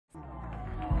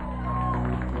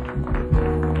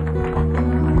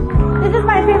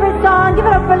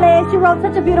for Lei. She wrote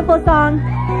such a beautiful song.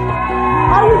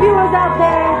 All you viewers out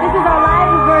there, this is our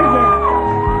live version.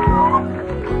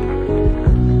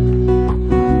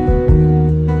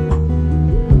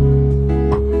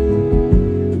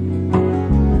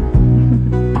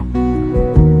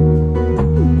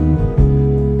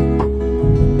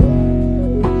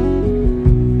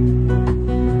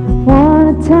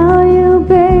 Wanna tell you,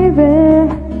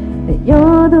 baby, that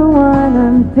you're the one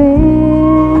I'm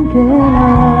thinking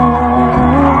of.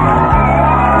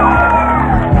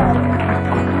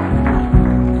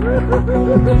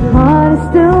 Heart is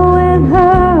still with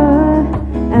her,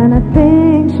 and I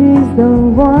think she's the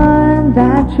one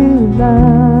that you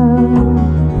love.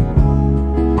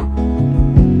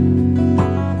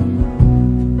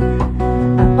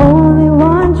 I only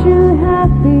want you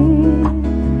happy,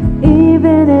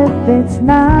 even if it's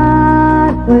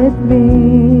not with me.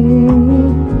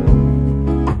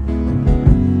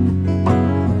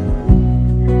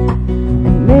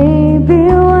 And maybe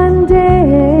one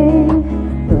day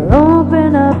you'll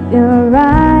open up your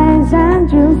eyes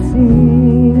and you'll see.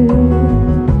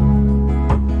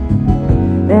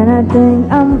 Then I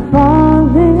think I'm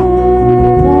falling.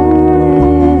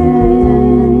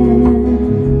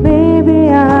 Maybe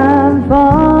I'm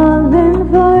falling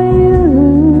for you.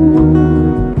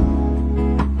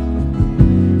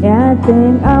 Yeah, I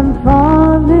think I'm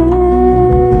falling.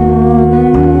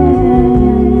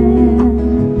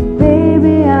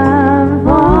 Baby, I'm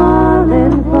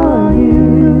falling for you.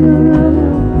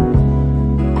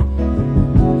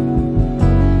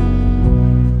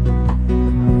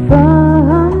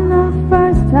 From the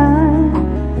first time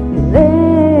you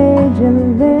laid your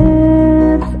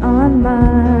lips on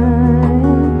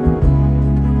mine,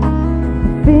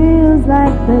 feels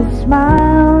like the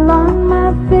smile on my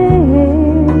face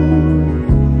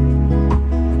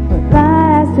will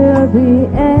last till the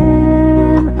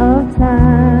end of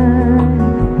time.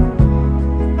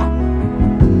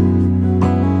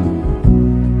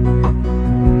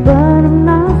 But I'm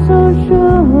not so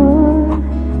sure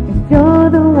if you're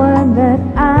the one that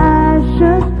I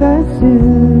should pursue.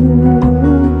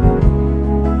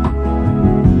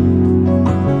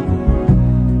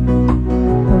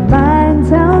 My mind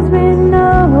tells me no,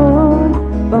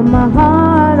 but my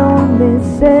heart only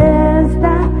says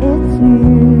that it's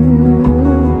you.